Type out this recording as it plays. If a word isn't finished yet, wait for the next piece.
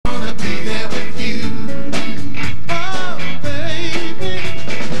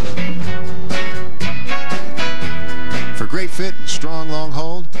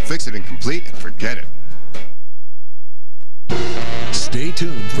complete and forget it. Stay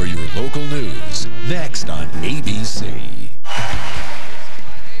tuned for your local news next on ABC.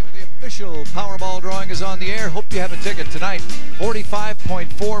 The official Powerball drawing is on the air. Hope you have a ticket tonight.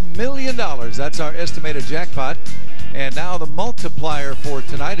 $45.4 million. That's our estimated jackpot. And now the multiplier for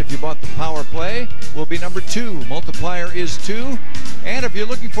tonight, if you bought the Power Play, will be number 2. Multiplier is 2. And if you're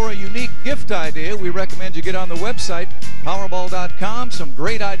looking for a unique gift idea, we recommend you get on the website, Powerball.com. Some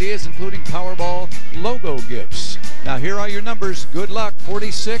great ideas, including Powerball logo gifts. Now here are your numbers. Good luck.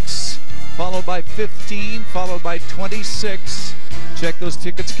 46, followed by 15, followed by 26. Check those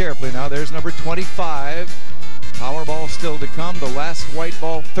tickets carefully. Now there's number 25. Powerball still to come. The last white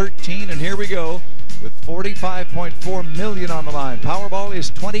ball, 13. And here we go with $45.4 million on the line. Powerball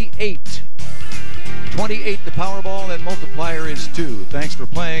is 28. 28 the Powerball, and multiplier is 2. Thanks for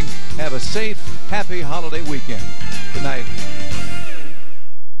playing. Have a safe, happy holiday weekend. Good night.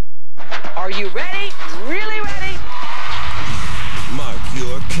 Are you ready? Really ready? Mark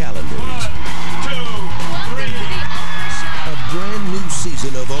your calendars. 1, 2, 3. A brand new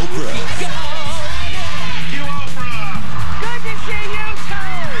season of Oprah. You Oprah! Good to see you, too.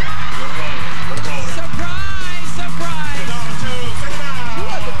 Surprise, surprise. You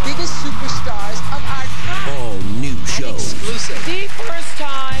are the biggest superstars of our time. All new show. Exclusive. The first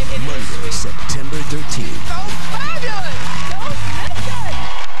time in Monday, history. September 13th. So fabulous. Don't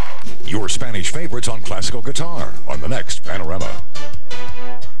miss it. Your Spanish favorites on classical guitar on the next Panorama.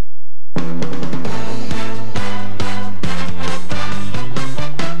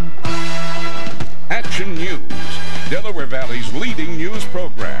 Action News, Delaware Valley's leading news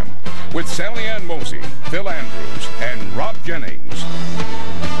program, with Sally Ann Mosey, Phil Andrews, and Rob Jennings.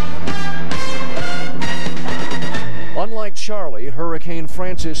 Unlike Charlie, Hurricane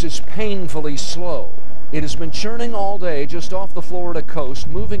Francis is painfully slow. It has been churning all day just off the Florida coast,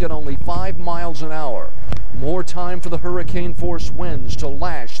 moving at only 5 miles an hour. More time for the hurricane-force winds to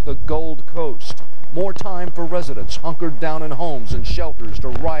lash the Gold Coast. More time for residents hunkered down in homes and shelters to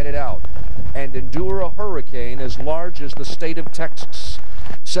ride it out and endure a hurricane as large as the state of Texas.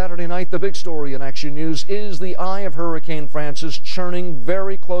 Saturday night, the big story in Action News is the eye of Hurricane Francis churning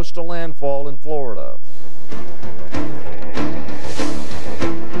very close to landfall in Florida.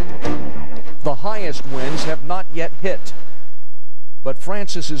 The highest winds have not yet hit, but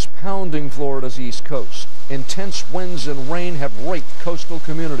Francis is pounding Florida's east coast. Intense winds and rain have raked coastal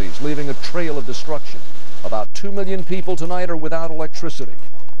communities, leaving a trail of destruction. About 2 million people tonight are without electricity.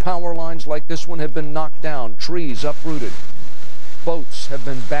 Power lines like this one have been knocked down, trees uprooted. Boats have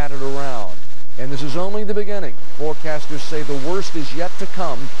been battered around. And this is only the beginning. Forecasters say the worst is yet to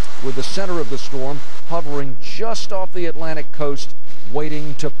come, with the center of the storm hovering just off the Atlantic coast,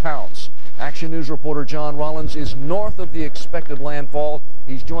 waiting to pounce. Action News reporter John Rollins is north of the expected landfall.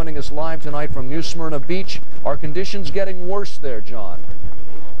 He's joining us live tonight from New Smyrna Beach. Are conditions getting worse there, John?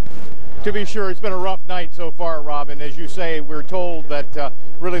 To be sure, it's been a rough night so far, Rob, and as you say, we're told that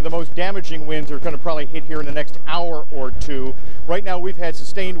really the most damaging winds are going to probably hit here in the next hour or two. Right now, we've had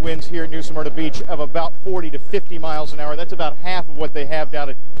sustained winds here in New Smyrna Beach of about 40 to 50 miles an hour. That's about half of what they have down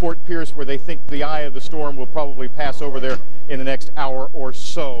at Fort Pierce, where they think the eye of the storm will probably pass over there in the next hour or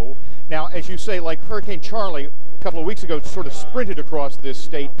so. Now, as you say, like Hurricane Charlie a couple of weeks ago sort of sprinted across this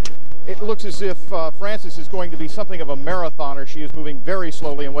state, it looks as if Francis is going to be something of a marathoner. She is moving very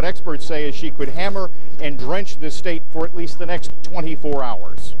slowly, and what experts say is she could hammer and drench this state for at least the next 24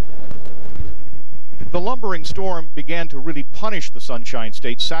 hours. The lumbering storm began to really punish the Sunshine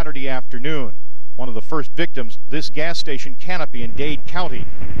State Saturday afternoon. One of the first victims, this gas station canopy in Dade County,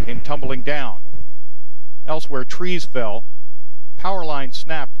 came tumbling down. Elsewhere, trees fell, power lines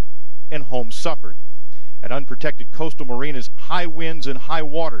snapped, and homes suffered. At unprotected coastal marinas, high winds and high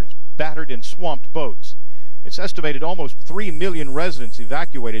waters battered and swamped boats. It's estimated almost 3 million residents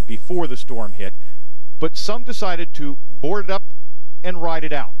evacuated before the storm hit, but some decided to board it up and ride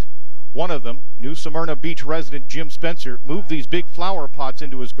it out. One of them, New Smyrna Beach resident Jim Spencer, moved these big flower pots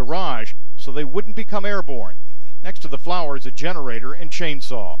into his garage so they wouldn't become airborne. Next to the flowers, a generator and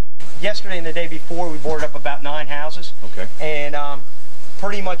chainsaw. Yesterday and the day before, we boarded up about 9 houses. Okay. And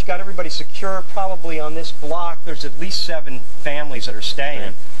pretty much got everybody secure. Probably on this block, there's at least 7 families that are staying.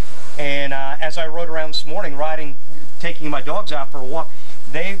 Okay. And as I rode around this morning, taking my dogs out for a walk,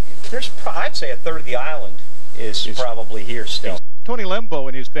 there's I'd say a third of the island is probably here still. Tony Lembo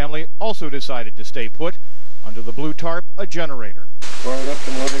and his family also decided to stay put. Under the blue tarp, a generator. Fire it up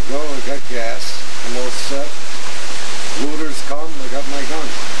and let it go. I got gas. I'm all set. Looters come. I got my gun.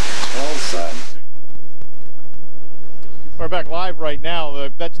 All set. We're back live right now.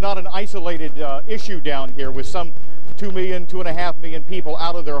 That's not an isolated issue down here, with some 2 million, 2.5 million people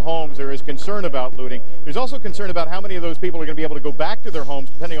out of their homes. There is concern about looting. There's also concern about how many of those people are going to be able to go back to their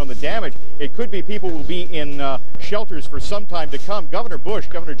homes depending on the damage. It could be people will be in shelters for some time to come. Governor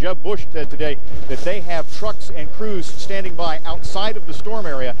Jeb Bush said today that they have trucks and crews standing by outside of the storm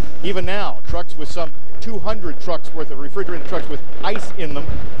area. Even now, trucks with some 200 trucks worth of refrigerated trucks with ice in them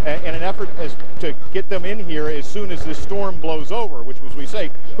in an effort to get them in here as soon as this storm blows over, which, as we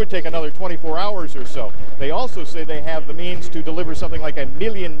say, could take another 24 hours or so. They also say they have the means to deliver something like 1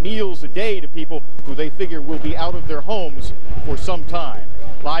 million meals a day to people who they figure will be out of their homes for some time.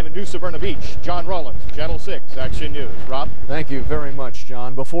 Live in New Smyrna Beach, John Rollins, Channel 6 Action News. Rob? Thank you very much,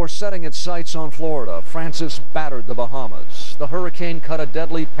 John. Before setting its sights on Florida, Francis battered the Bahamas. The hurricane cut a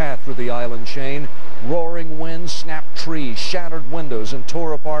deadly path through the island chain. Roaring winds snapped trees, shattered windows, and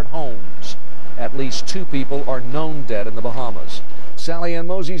tore apart homes. At least 2 people are known dead in the Bahamas. Sally Ann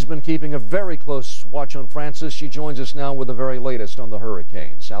Mosey's been keeping a very close watch on Francis. She joins us now with the very latest on the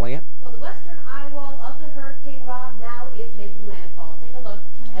hurricane. Sally Ann? Well, the western eye wall of the hurricane, Rob, now is making landfall. Take a look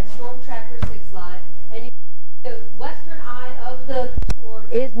at Storm Tracker 6 Live, and the western eye of the storm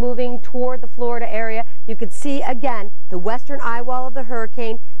is moving toward the Florida area. You can see again the western eye wall of the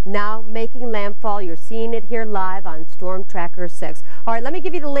hurricane now making landfall. You're seeing it here live on Storm Tracker 6. All right, let me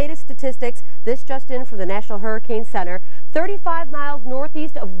give you the latest statistics. This just in from the National Hurricane Center. 35 miles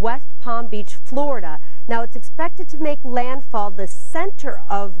northeast of West Palm Beach, Florida. Now it's expected to make landfall the center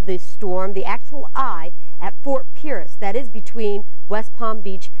of the storm, the actual eye, at Fort Pierce. That is between West Palm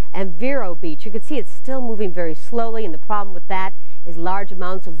Beach and Vero Beach. You can see it's still moving very slowly, and the problem with that is large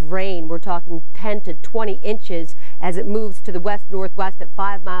amounts of rain. We're talking 10 to 20 inches as it moves to the west-northwest at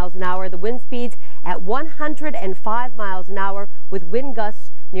 5 miles an hour. The wind speeds at 105 miles an hour with wind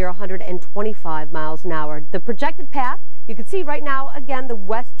gusts near 125 miles an hour. The projected path, you can see right now, again, the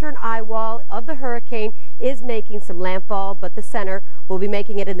western eye wall of the hurricane is making some landfall, but the center will be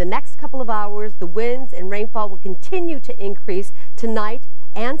making it in the next couple of hours. The winds and rainfall will continue to increase tonight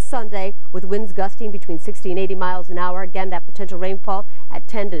and Sunday, with winds gusting between 60 and 80 miles an hour. Again, that potential rainfall at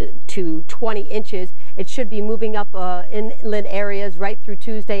 10 to 20 inches. It should be moving up inland areas right through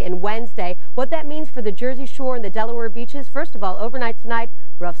Tuesday and Wednesday. What that means for the Jersey Shore and the Delaware beaches, first of all, overnight tonight,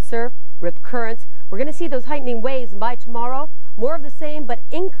 rough surf, rip currents. We're going to see those heightening waves, and by tomorrow, more of the same, but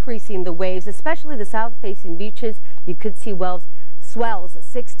increasing the waves, especially the south-facing beaches. You could see swells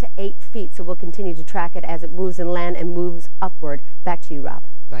 6 to 8 feet, so we'll continue to track it as it moves inland and moves upward. Back to you, Rob.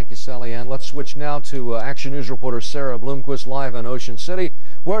 Thank you, Sally Ann. Let's switch now to Action News reporter Sarah Bloomquist live in Ocean City,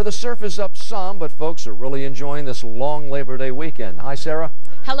 where the surf is up some, but folks are really enjoying this long Labor Day weekend. Hi, Sarah.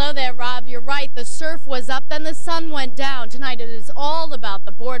 Hello there, Rob. You're right. The surf was up, then the sun went down. Tonight it is all about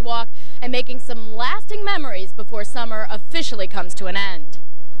the boardwalk and making some lasting memories before summer officially comes to an end.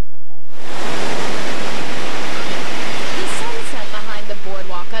 The sunset behind the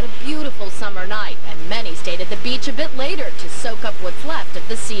boardwalk on a beautiful summer night, and many stayed at the beach a bit later to soak up what's left of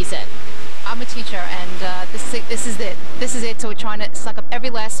the season. I'm a teacher, and this is it. This is it. So we're trying to suck up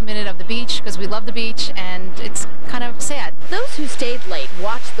every last minute of the beach because we love the beach, and it's kind of sad. Those who stayed late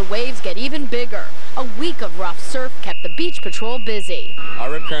watched the waves get even bigger. A week of rough surf kept the beach patrol busy.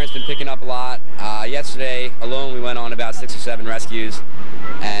 Our rip current's been picking up a lot. Yesterday alone, we went on about 6 or 7 rescues,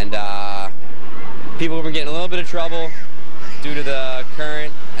 and people have been getting a little bit of trouble due to the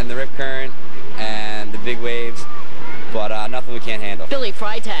current and the rip current and the big waves. But nothing we can't handle. Billy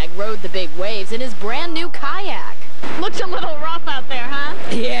Freitag rode the big waves in his brand new kayak. Looks a little rough out there, huh?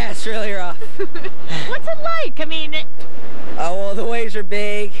 Yeah, it's really rough. What's it like? I mean, well, the waves are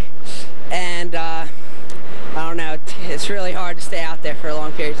big, and I don't know, it's really hard to stay out there for a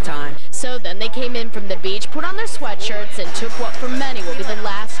long period of time. So then they came in from the beach, put on their sweatshirts, and took what for many will be the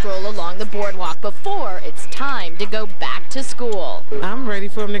last stroll along the boardwalk before it's time to go back to school. I'm ready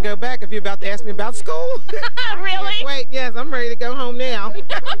for them to go back. If you're about to ask me about school. Really? Wait, yes, I'm ready to go home now.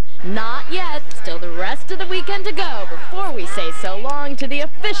 Not yet. Still the rest of the weekend to go before we say so long to the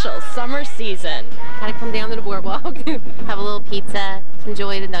official summer season. Gotta come down to the boardwalk, have a little pizza,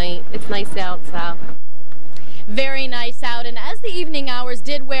 enjoy the night. It's nice out, so. Very nice out, and as the evening hours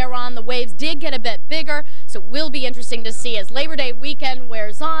did wear on, the waves did get a bit bigger, so it will be interesting to see as Labor Day weekend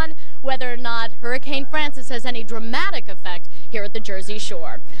wears on whether or not Hurricane Francis has any dramatic effect here at the Jersey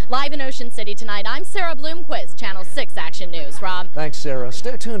Shore. Live in Ocean City tonight, I'm Sarah Bloomquist, Channel 6 Action News. Rob? Thanks, Sarah.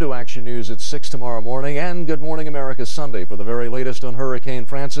 Stay tuned to Action News at 6 tomorrow morning and Good Morning America Sunday for the very latest on Hurricane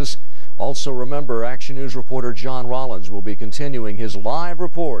Francis. Also remember, Action News reporter John Rollins will be continuing his live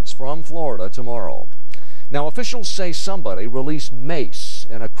reports from Florida tomorrow. Now, officials say somebody released mace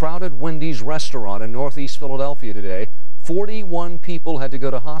in a crowded Wendy's restaurant in northeast Philadelphia today. 41 people had to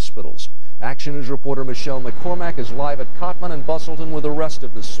go to hospitals Action News reporter Michelle McCormack is live at Cotman and Bustleton with the rest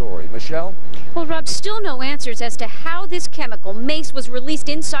of the story. Michelle? Well, Rob, still no answers as to how this chemical, mace, was released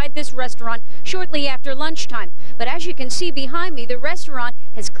inside this restaurant shortly after lunchtime. But as you can see behind me, the restaurant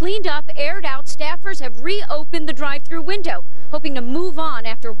has cleaned up, aired out. Staffers have reopened the drive-through window, hoping to move on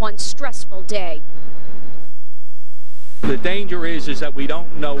after one stressful day. The danger is that we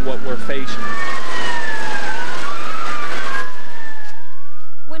don't know what we're facing.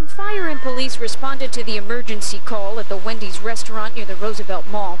 When fire and police responded to the emergency call at the Wendy's restaurant near the Roosevelt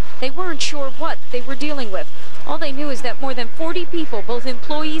Mall, they weren't sure what they were dealing with. All they knew is that more than 40 people, both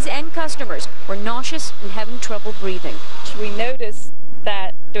employees and customers, were nauseous and having trouble breathing. We noticed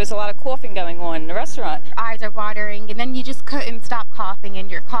that there was a lot of coughing going on in the restaurant. Your eyes are watering, and then you just couldn't stop coughing, and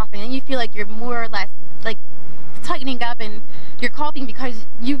you're coughing, and you feel like you're more or less like tightening up, and you're coughing because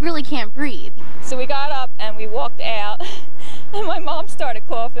you really can't breathe. So we got up and we walked out. And my mom started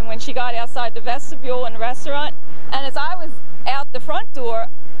coughing when she got outside the vestibule in the restaurant. And as I was out the front door,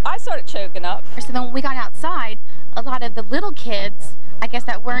 I started choking up. So then when we got outside, a lot of the little kids, I guess,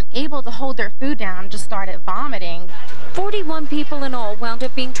 that weren't able to hold their food down just started vomiting. 41 people in all wound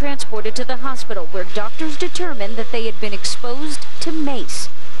up being transported to the hospital, where doctors determined that they had been exposed to mace.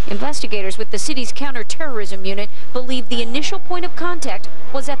 Investigators with the city's counterterrorism unit believe the initial point of contact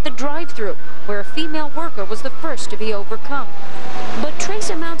was at the drive-thru, where a female worker was the first to be overcome. But trace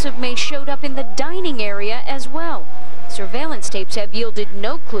amounts of mace showed up in the dining area as well. Surveillance tapes have yielded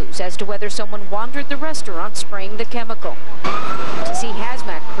no clues as to whether someone wandered the restaurant spraying the chemical. To see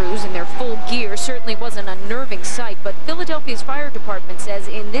hazmat crews in their full gear certainly was an unnerving sight, but Philadelphia's fire department says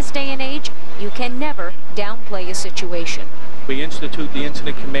in this day and age, you can never downplay a situation. We institute the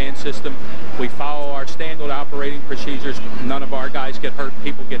incident command system. We follow our standard operating procedures. None of our guys get hurt.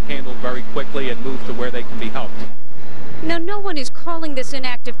 People get handled very quickly and moved to where they can be helped. Now, no one is calling this an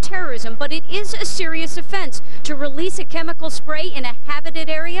act of terrorism, but it is a serious offense. To release a chemical spray in a habited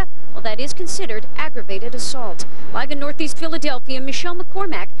area, well, that is considered aggravated assault. Live in Northeast Philadelphia, Michelle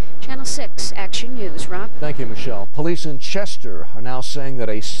McCormack, Channel 6 Action News. Rob? Thank you, Michelle. Police in Chester are now saying that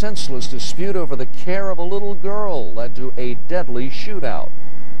a senseless dispute over the care of a little girl led to a deadly shootout.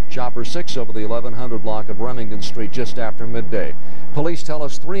 Chopper 6 over the 1100 block of Remington Street just after midday. Police tell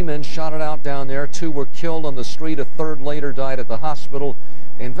us 3 men shot it out down there. 2 were killed on the street. A third later died at the hospital.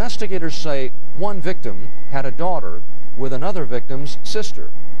 Investigators say one victim had a daughter with another victim's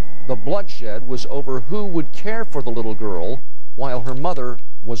sister. The bloodshed was over who would care for the little girl while her mother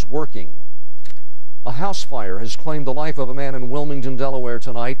was working. A house fire has claimed the life of a man in Wilmington, Delaware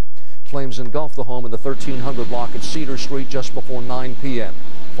tonight. Flames engulfed the home in the 1300 block of Cedar Street just before 9 p.m.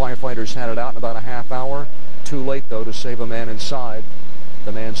 Firefighters had it out in about a half hour. Too late, though, to save a man inside.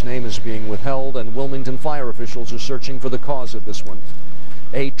 The man's name is being withheld, and Wilmington fire officials are searching for the cause of this one.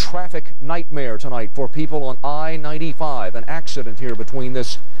 A traffic nightmare tonight for people on I-95. An accident here between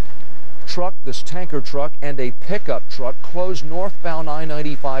this tanker truck, and a pickup truck closed northbound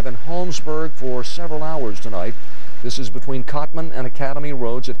I-95 in Holmesburg for several hours tonight. This is between Cotman and Academy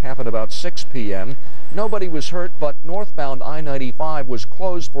Roads. It happened about 6 p.m. Nobody was hurt, but northbound I-95 was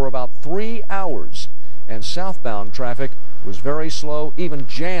closed for about 3 hours, and southbound traffic was very slow, even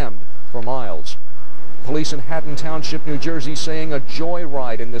jammed for miles. Police in Haddon Township, New Jersey, saying a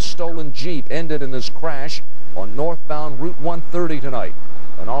joyride in this stolen Jeep ended in this crash on northbound Route 130 tonight.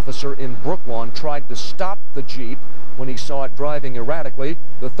 An officer in Brooklawn tried to stop the Jeep when he saw it driving erratically.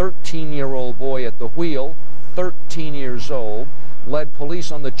 The 13-year-old boy at the wheel, 13 years old, led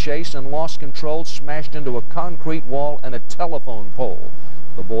police on the chase and lost control, smashed into a concrete wall and a telephone pole.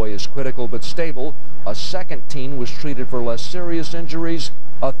 The boy is critical but stable. A second teen was treated for less serious injuries.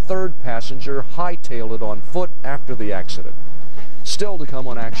 A third passenger hightailed it on foot after the accident. Still to come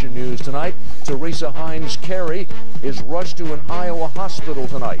on Action News tonight, Teresa Hines Carey is rushed to an Iowa hospital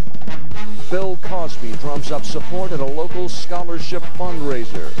tonight. Bill Cosby drums up support at a local scholarship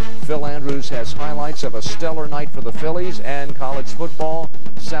fundraiser. Phil Andrews has highlights of a stellar night for the Phillies and college football.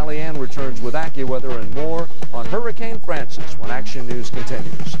 Sally Ann returns with AccuWeather and more on Hurricane Francis when Action News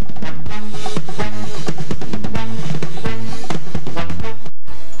continues.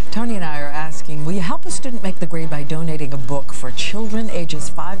 Tony and I are asking, will you help a student make the grade by donating a book for children ages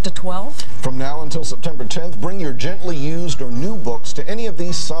 5 to 12? From now until September 10th, bring your gently used or new books to any of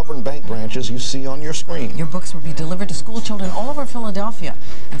these Sovereign Bank branches you see on your screen. Your books will be delivered to school children all over Philadelphia.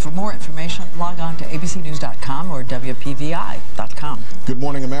 And for more information, log on to abcnews.com or wpvi.com. Good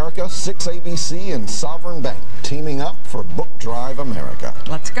Morning America, 6ABC and Sovereign Bank teaming up for Book Drive America.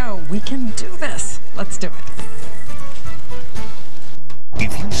 Let's go. We can do this. Let's do it.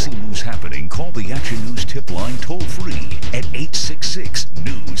 If you see news happening, call the Action News tip line toll-free at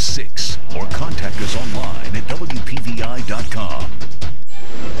 866-NEWS-6 or contact us online at WPVI.com.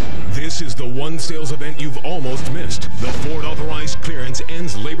 This is the one sales event you've almost missed. The Ford Authorized Clearance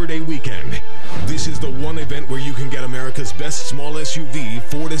ends Labor Day weekend. This is the one event where you can get America's best small SUV,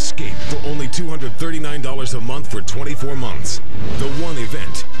 Ford Escape, for only $239 a month for 24 months. The one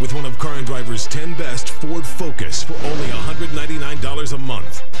event with one of Car and Driver's 10 best Ford Focus for only $199 a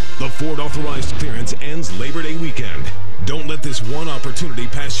month. The Ford Authorized Clearance ends Labor Day weekend. Don't let this one opportunity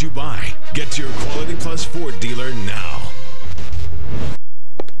pass you by. Get to your Quality Plus Ford dealer now.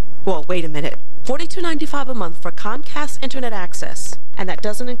 Well, wait a minute. $42.95 a month for Comcast Internet access. And that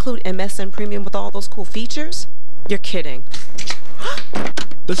doesn't include MSN Premium with all those cool features? You're kidding.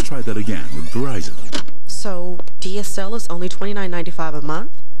 Let's try that again with Verizon. So, DSL is only $29.95 a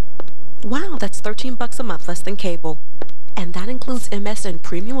month? Wow, that's $13 a month less than cable. And that includes MSN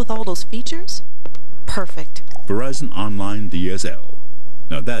Premium with all those features? Perfect. Verizon Online DSL.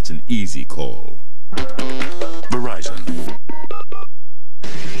 Now that's an easy call. Verizon.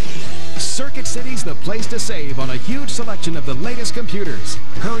 Circuit City's the place to save on a huge selection of the latest computers.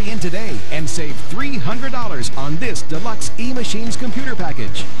 Hurry in today and save $300 on this deluxe eMachines computer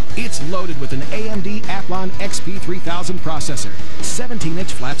package. It's loaded with an AMD Athlon XP3000 processor,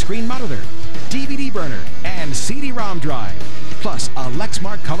 17-inch flat-screen monitor, DVD burner, and CD-ROM drive, plus a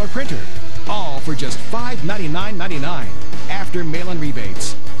Lexmark color printer. All for just $599.99 after mail-in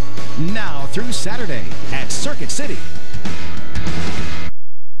rebates. Now through Saturday at Circuit City.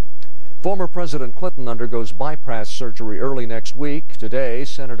 Former President Clinton undergoes bypass surgery early next week. Today,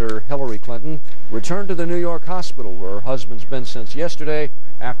 Senator Hillary Clinton returned to the New York hospital where her husband's been since yesterday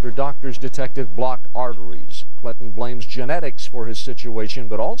after doctors detected blocked arteries. Clinton blames genetics for his situation,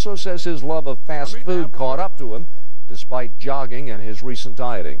 but also says his love of fast food caught up to him despite jogging and his recent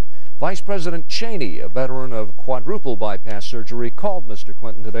dieting. Vice President Cheney, a veteran of quadruple bypass surgery, called Mr.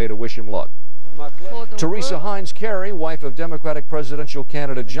 Clinton today to wish him luck. Teresa Hines Carey, wife of Democratic presidential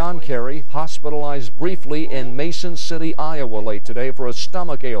candidate John Kerry, hospitalized briefly in Mason City, Iowa late today for a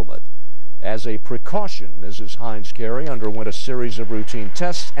stomach ailment. As a precaution, Mrs. Hines Carey underwent a series of routine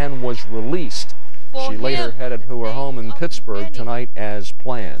tests and was released. She later headed to her home in Pittsburgh tonight as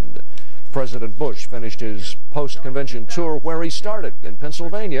planned. President Bush finished his post-convention tour where he started, in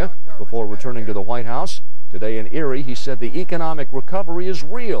Pennsylvania, before returning to the White House. Today in Erie, he said the economic recovery is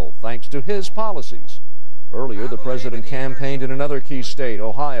real thanks to his policies. Earlier, the president campaigned in another key state,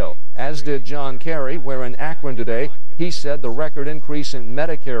 Ohio, as did John Kerry, where in Akron today, he said the record increase in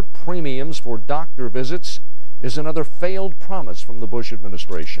Medicare premiums for doctor visits is another failed promise from the Bush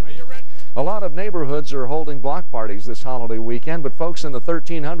administration. A lot of neighborhoods are holding block parties this holiday weekend, but folks in the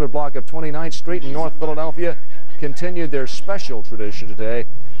 1300 block of 29th Street in North Philadelphia continued their special tradition today.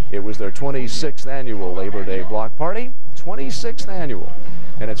 It was their 26th annual Labor Day block party, 26th annual.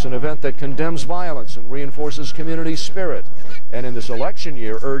 And it's an event that condemns violence and reinforces community spirit. And in this election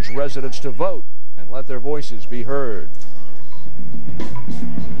year, urged residents to vote and let their voices be heard.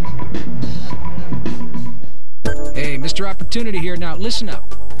 Hey, Mr. Opportunity here. Now listen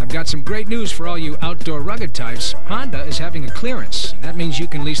up. I've got some great news for all you outdoor rugged types. Honda is having a clearance. That means you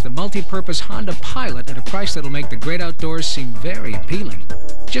can lease the multi-purpose Honda Pilot at a price that'll make the great outdoors seem very appealing.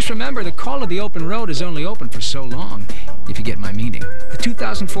 Just remember, the call of the open road is only open for so long, if you get my meaning. The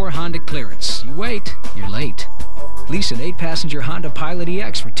 2004 Honda Clearance. You wait, you're late. Lease an 8-passenger Honda Pilot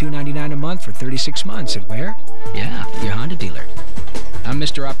EX for $299 a month for 36 months. At where? Yeah, your Honda dealer. I'm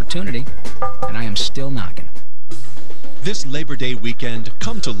Mr. Opportunity, and I am still knocking. This Labor Day weekend,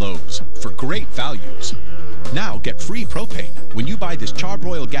 come to Lowe's for great values. Now get free propane when you buy this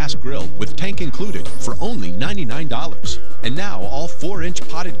Charbroil gas grill with tank included for only $99. And now all 4-inch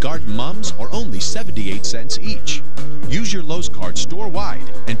potted garden mums are only 78 cents each. Use your Lowe's card store-wide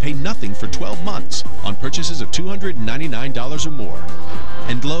and pay nothing for 12 months on purchases of $299 or more.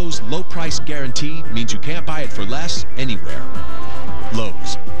 And Lowe's low price guarantee means you can't buy it for less anywhere.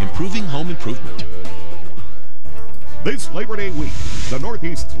 Lowe's, improving home improvement. This Labor Day week, the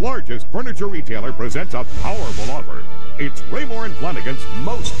Northeast's largest furniture retailer presents a powerful offer. It's Raymore & Flanagan's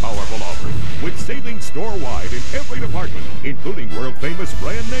most powerful offer, with savings store-wide in every department, including world-famous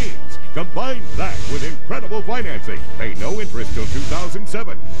brand names. Combine that with incredible financing. Pay no interest till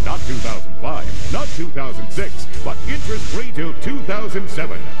 2007, not 2005, not 2006, but interest-free till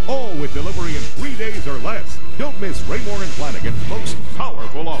 2007. All with delivery in 3 days or less. Don't miss Raymore & Flanagan's most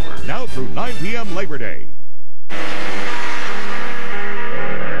powerful offer, now through 9 p.m. Labor Day.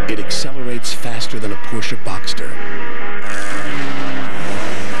 It accelerates faster than a Porsche Boxster.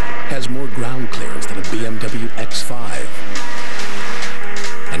 Has more ground clearance than a BMW X5.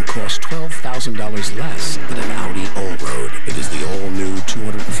 costs $12,000 less than an Audi Allroad. It is the all-new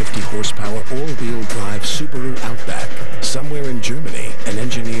 250 horsepower all-wheel drive Subaru Outback. Somewhere in Germany, an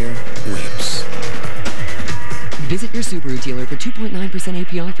engineer weeps. Visit your Subaru dealer for 2.9%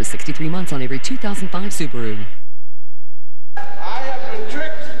 APR for 63 months on every 2005 Subaru. I have been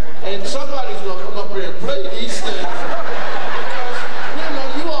tricked, and somebody's going to come up here and play these things. Because,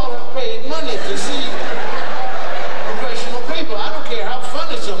 you all have paid money to see professional people. I don't care how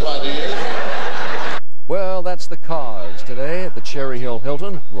funny somebody is. Well, that's the cause today at the Cherry Hill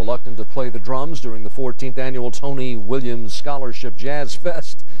Hilton, reluctant to play the drums during the 14th annual Tony Williams Scholarship Jazz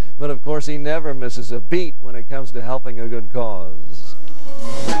Fest. But of course, he never misses a beat when it comes to helping a good cause.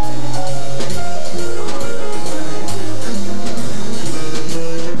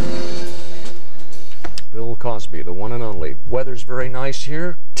 Bill Cosby, the one and only. Weather's very nice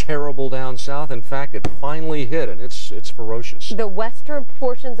here, terrible down south. In fact, it finally hit, and it's ferocious. The western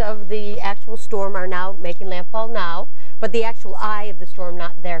portions of the actual storm are now making landfall now, but the actual eye of the storm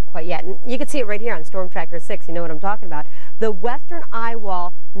not there quite yet. And you can see it right here on Storm Tracker 6. You know what I'm talking about. The western eye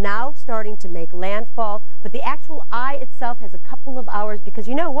wall now starting to make landfall, but the actual eye itself has a couple of hours because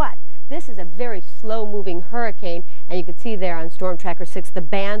you know what? This is a very slow-moving hurricane, and you can see there on Storm Tracker 6 the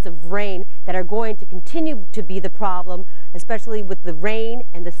bands of rain that are going to continue to be the problem, especially with the rain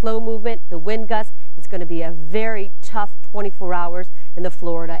and the slow movement, the wind gusts. It's going to be a very tough 24 hours in the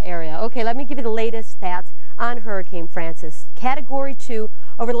Florida area. Okay, let me give you the latest stats on Hurricane Francis. Category 2,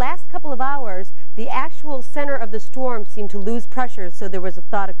 over the last couple of hours, the actual center of the storm seemed to lose pressure, so there was a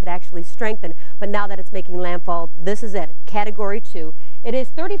thought it could actually strengthen. But now that it's making landfall, this is it, Category 2. It is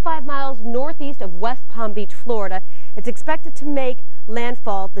 35 miles northeast of West Palm Beach, Florida. It's expected to make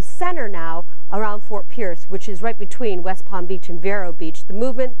landfall, the center now, around Fort Pierce, which is right between West Palm Beach and Vero Beach. The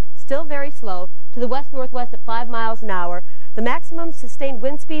movement still very slow, to the west-northwest at 5 miles an hour. The maximum sustained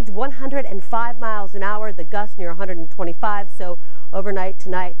wind speeds 105 miles an hour, the gusts near 125, so overnight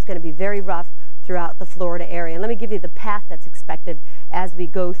tonight it's going to be very rough throughout the Florida area. And let me give you the path that's expected as we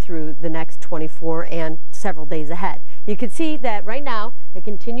go through the next 24 and several days ahead. You can see that right now it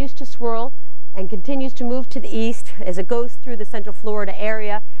continues to swirl and continues to move to the east as it goes through the central Florida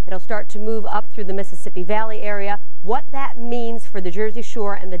area. It'll start to move up through the Mississippi Valley area. What that means for the Jersey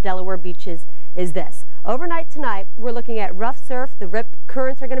Shore and the Delaware beaches is this. Overnight tonight, we're looking at rough surf. The rip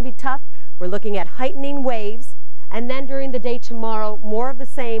currents are going to be tough. We're looking at heightening waves. And then during the day tomorrow, more of the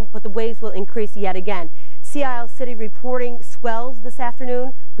same, but the waves will increase yet again. Sea Isle City reporting swells this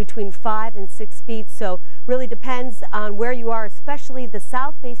afternoon between 5 and 6 feet. So really depends on where you are, especially the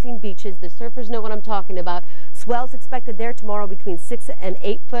south-facing beaches. The surfers know what I'm talking about. Swells expected there tomorrow between 6 and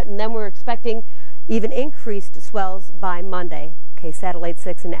 8 foot, and then we're expecting even increased swells by Monday. Okay, Satellite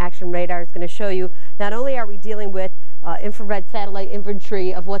 6 and Action Radar is going to show you not only are we dealing with infrared satellite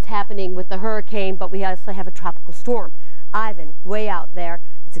inventory of what's happening with the hurricane, but we also have a tropical storm. Ivan, way out there.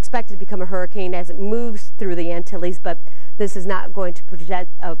 It's expected to become a hurricane as it moves through the Antilles, but this is not going to present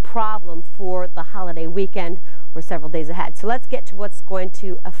a problem for the holiday weekend or several days ahead. So let's get to what's going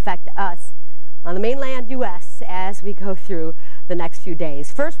to affect us on the mainland U.S. as we go through the next few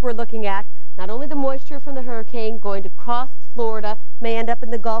days. First, we're looking at not only the moisture from the hurricane going to cross Florida, may end up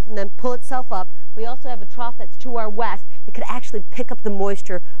in the Gulf and then pull itself up. We also have a trough that's to our west. It could actually pick up the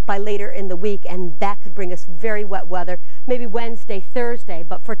moisture by later in the week, and that could bring us very wet weather, maybe Wednesday, Thursday.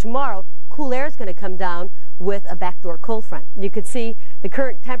 But for tomorrow, cool air is going to come down with a backdoor cold front. You could see the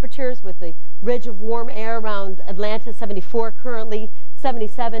current temperatures with the ridge of warm air around Atlanta, 74 currently,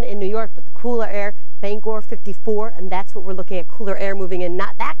 77 in New York, but the cooler air, Bangor, 54, and that's what we're looking at, cooler air moving in.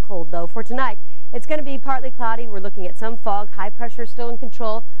 Not that cold, though, for tonight. It's going to be partly cloudy. We're looking at some fog, high pressure still in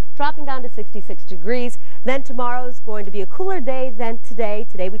control, dropping down to 66 degrees. Then tomorrow is going to be a cooler day than today.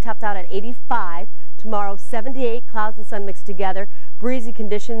 Today we topped out at 85. Tomorrow, 78, clouds and sun mixed together. Breezy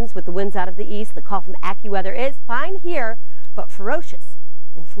conditions with the winds out of the east. The call from AccuWeather is fine here, but ferocious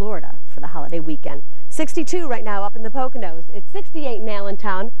in Florida for the holiday weekend. 62 right now up in the Poconos. It's 68 in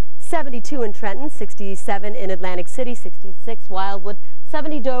Allentown, 72 in Trenton, 67 in Atlantic City, 66 Wildwood,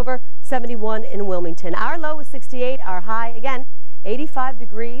 70 Dover, 71 in Wilmington. Our low is 68, our high, again, 85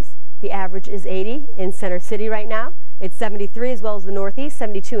 degrees. The average is 80 in Center City right now. It's 73 as well as the Northeast,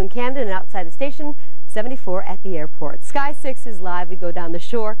 72 in Camden and outside the station, 74 at the airport. Sky 6 is live. We go down the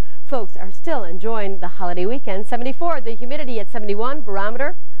shore. Folks are still enjoying the holiday weekend. 74, the humidity at 71,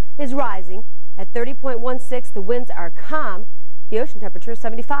 barometer is rising at 30.16. The winds are calm. The ocean temperature is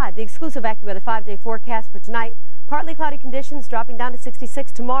 75. The exclusive AccuWeather 5-day forecast for tonight. Partly cloudy conditions dropping down to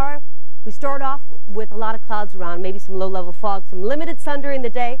 66 tomorrow. We start off with a lot of clouds around, maybe some low-level fog, some limited sun during the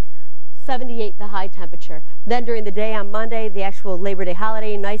day. 78 the high temperature. Then during the day on Monday, the actual Labor Day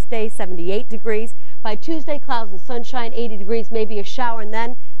holiday, nice day, 78 degrees. By Tuesday, clouds and sunshine, 80 degrees, maybe a shower, and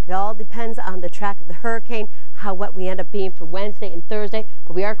then it all depends on the track of the hurricane, how wet we end up being for Wednesday and Thursday.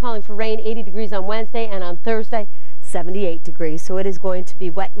 But we are calling for rain, 80 degrees on Wednesday, and on Thursday, 78 degrees. So it is going to be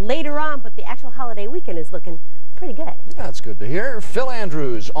wet later on, but the actual holiday weekend is looking pretty good. That's good to hear. Phil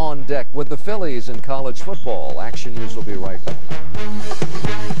Andrews on deck with the Phillies in college football. Action News will be right back.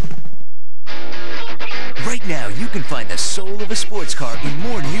 Right now, you can find the soul of a sports car in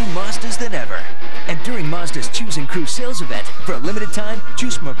more new Mazdas than ever. And during Mazda's Choose and Cruise sales event, for a limited time,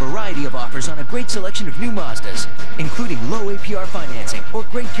 choose from a variety of offers on a great selection of new Mazdas, including low APR financing or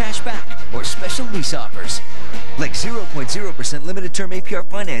great cash back or special lease offers. Like 0.0% limited term APR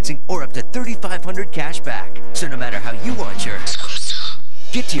financing or up to $3,500 cash back. So no matter how you want yours,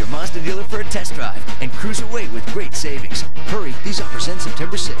 get to your Mazda dealer for a test drive and cruise away with great savings. Hurry, these offers end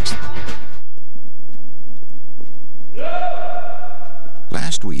September 6th.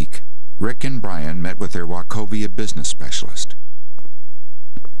 Last week, Rick and Brian met with their Wachovia business specialist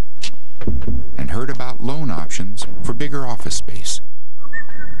and heard about loan options for bigger office space.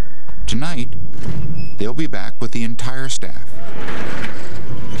 Tonight, they'll be back with the entire staff,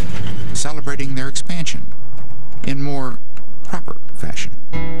 celebrating their expansion in more proper fashion.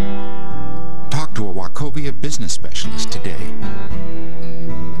 Talk to a Wachovia business specialist today.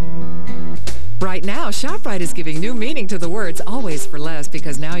 Right now, ShopRite is giving new meaning to the words always for less,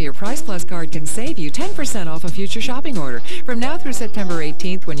 because now your Price Plus card can save you 10% off a future shopping order. From now through September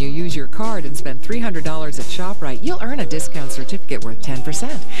 18th, when you use your card and spend $300 at ShopRite, you'll earn a discount certificate worth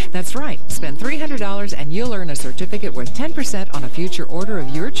 10%. That's right. Spend $300 and you'll earn a certificate worth 10% on a future order of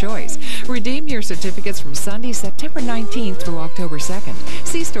your choice. Redeem your certificates from Sunday, September 19th through October 2nd.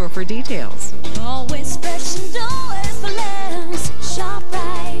 See store for details. Always fresh and always for less.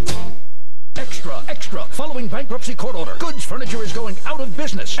 ShopRite. Extra, extra! Following bankruptcy court order, Goods Furniture is going out of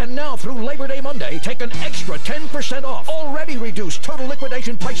business. And now through Labor Day Monday, take an extra 10% off. Already reduced total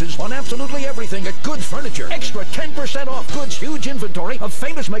liquidation prices on absolutely everything at Goods Furniture. Extra 10% off Goods' huge inventory of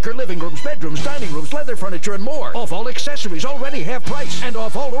famous maker living rooms, bedrooms, dining rooms, leather furniture, and more. Off all accessories, already half price. And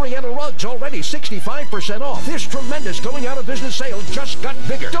off all Oriental rugs, already 65% off. This tremendous going out of business sale just got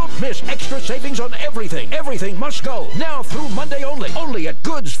bigger. Don't miss extra savings on everything. Everything must go. Now through Monday only at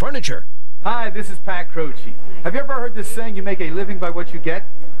Goods Furniture. Hi, this is Pat Croce. Have you ever heard this saying, you make a living by what you get,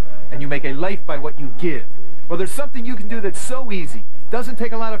 and you make a life by what you give? Well, there's something you can do that's so easy, doesn't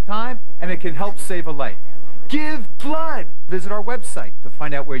take a lot of time, and it can help save a life. Give blood! Visit our website to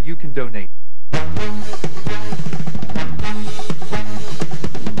find out where you can donate.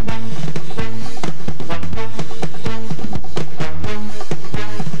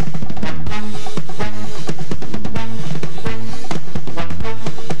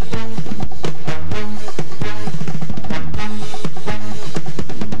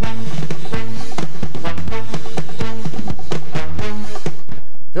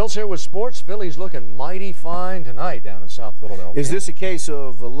 Phil's here with sports. Philly's looking mighty fine tonight down in South Philadelphia. Is this a case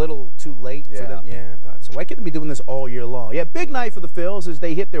of a little too late for them? Yeah, I thought so. Why can't they be doing this all year long? Yeah, big night for the Phils as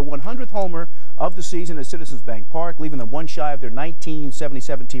they hit their 100th homer of the season at Citizens Bank Park, leaving them one shy of their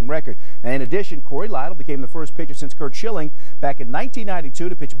 1977 team record. And in addition, Corey Lytle became the first pitcher since Curt Schilling back in 1992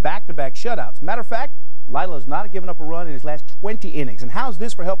 to pitch back-to-back shutouts. Matter of fact, Lytle has not given up a run in his last 20 innings. And how's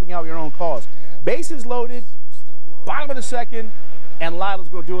this for helping out your own cause? Bases loaded, bottom of the second, and Lytle's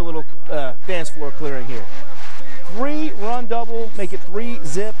going to do a little dance floor clearing here. 3-run double, make it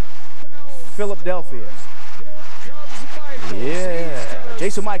 3-zip, Philadelphia. Yeah,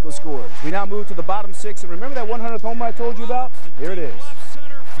 Jason Michaels scores. We now move to the bottom 6, and remember that 100th homer I told you about? Here it is.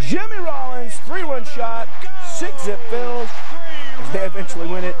 Jimmy Rollins, 3-run shot, 6-zip Phils, as they eventually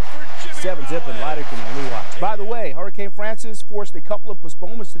win it. 7-zip, and Lytle can only watch. By the way, Hurricane Francis forced a couple of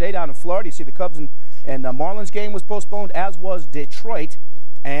postponements today down in Florida. You see the Cubs and Marlins game was postponed, as was Detroit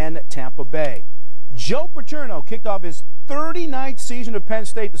and Tampa Bay. Joe Paterno kicked off his 39th season of Penn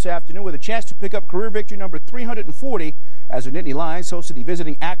State this afternoon with a chance to pick up career victory number 340 as the Nittany Lions hosted the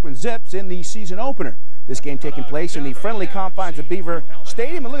visiting Akron Zips in the season opener. This game taking place in the friendly confines of Beaver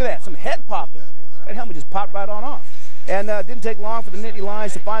Stadium. And look at that, some head popping. That helmet just popped right on off. And didn't take long for the Nittany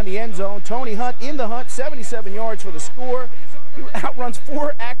Lions to find the end zone. Tony Hunt in the hunt, 77 yards for the score. He outruns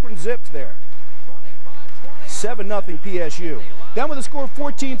 4 Akron Zips there. 7-0 PSU. Then with a score of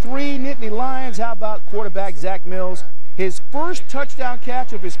 14-3, Nittany Lions. How about quarterback Zach Mills? His first touchdown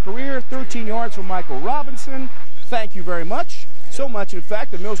catch of his career, 13 yards from Michael Robinson. Thank you very much. So much, in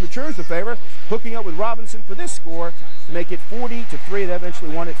fact, that Mills returns the favor, hooking up with Robinson for this score to make it 40-3. They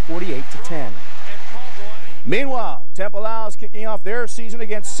eventually won it 48-10. Meanwhile, Temple Owls kicking off their season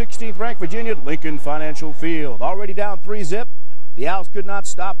against 16th-ranked Virginia at Lincoln Financial Field. Already down 3-zip. The Owls could not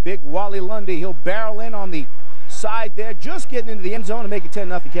stop big Wally Lundy. He'll barrel in on the side there, just getting into the end zone and make it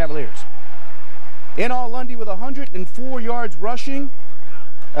 10-0 Cavaliers. In all, Lundy with 104 yards rushing.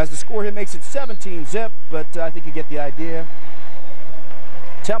 As the score here makes it 17-zip, but I think you get the idea.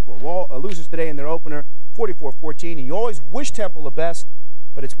 Temple loses today in their opener, 44-14, and you always wish Temple the best,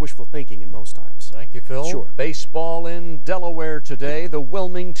 but it's wishful thinking in most times. Thank you, Phil. Sure. Baseball in Delaware today. The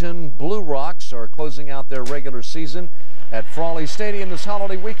Wilmington Blue Rocks are closing out their regular season at Frawley Stadium this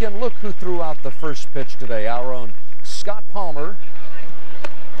holiday weekend. Look who threw out the first pitch today. Our own Scott Palmer.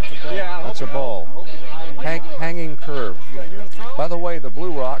 That's a ball. Hanging curve. By the way, the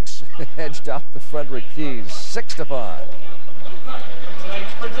Blue Rocks edged out the Frederick Keys 6-5.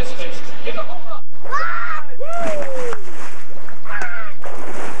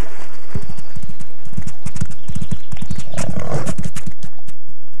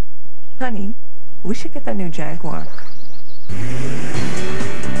 Honey, we should get that new Jaguar.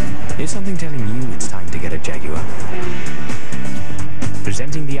 Here's something telling you it's time to get a Jaguar.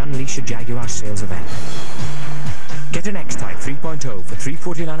 Presenting the Unleash a Jaguar sales event. Get an X-Type 3.0 for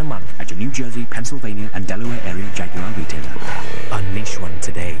 $349 a month at your New Jersey, Pennsylvania, and Delaware area Jaguar retailer. Unleash one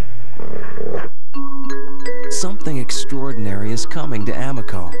today. Something extraordinary is coming to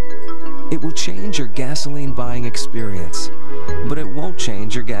Amoco. It will change your gasoline buying experience, but it won't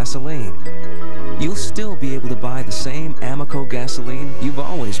change your gasoline. You'll still be able to buy the same Amoco gasoline you've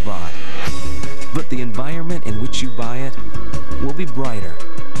always bought, but the environment in which you buy it will be brighter,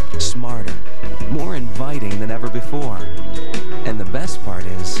 smarter, more inviting than ever before. And the best part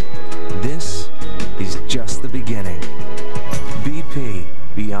is, this is just the beginning. BP,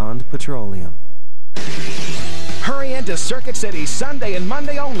 Beyond Petroleum. Hurry into Circuit City Sunday and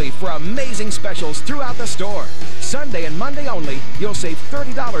Monday only for amazing specials throughout the store. Sunday and Monday only, you'll save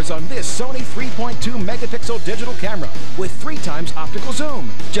 $30 on this Sony 3.2 megapixel digital camera with 3 times optical zoom,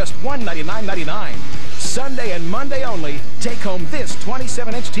 just $199.99. Sunday and Monday only, take home this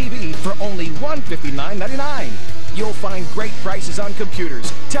 27-inch TV for only $159.99. You'll find great prices on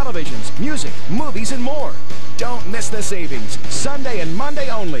computers, televisions, music, movies, and more. Don't miss the savings. Sunday and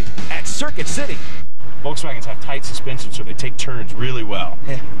Monday only at Circuit City. Volkswagens have tight suspension, so they take turns really well.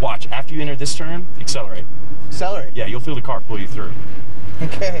 Yeah. Watch, after you enter this turn, accelerate. Accelerate? Yeah, you'll feel the car pull you through.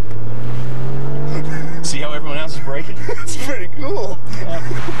 Okay. See how everyone else is braking? It's pretty cool. Yeah.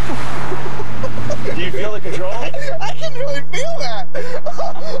 Do you feel the control? I can really feel that.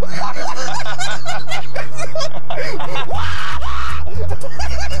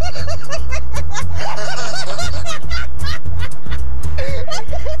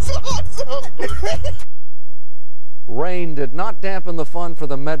 That's awesome. Rain did not dampen the fun for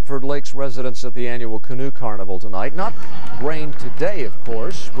the Medford Lakes residents at the annual Canoe Carnival tonight. Not rain today, of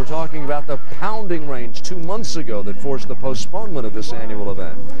course. We're talking about the pounding rains 2 months ago that forced the postponement of this annual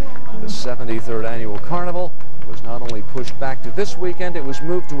event. The 73rd annual carnival was not only pushed back to this weekend, it was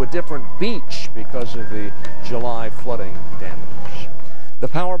moved to a different beach because of the July flooding damage. The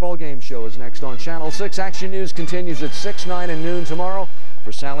Powerball Game Show is next on Channel 6. Action News continues at 6, 9, and noon tomorrow.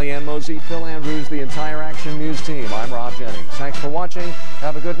 For Sally Ann Mosey, Phil Andrews, the entire Action News team, I'm Rob Jennings. Thanks for watching.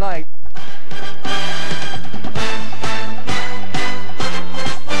 Have a good night.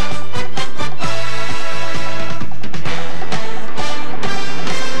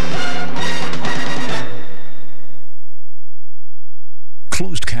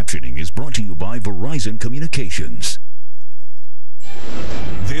 Closed captioning is brought to you by Verizon Communications.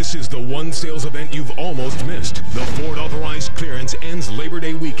 This is the one sales event you've almost missed. The Ford Authorized Clearance ends Labor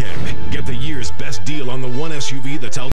Day weekend. Get the year's best deal on the one SUV that's out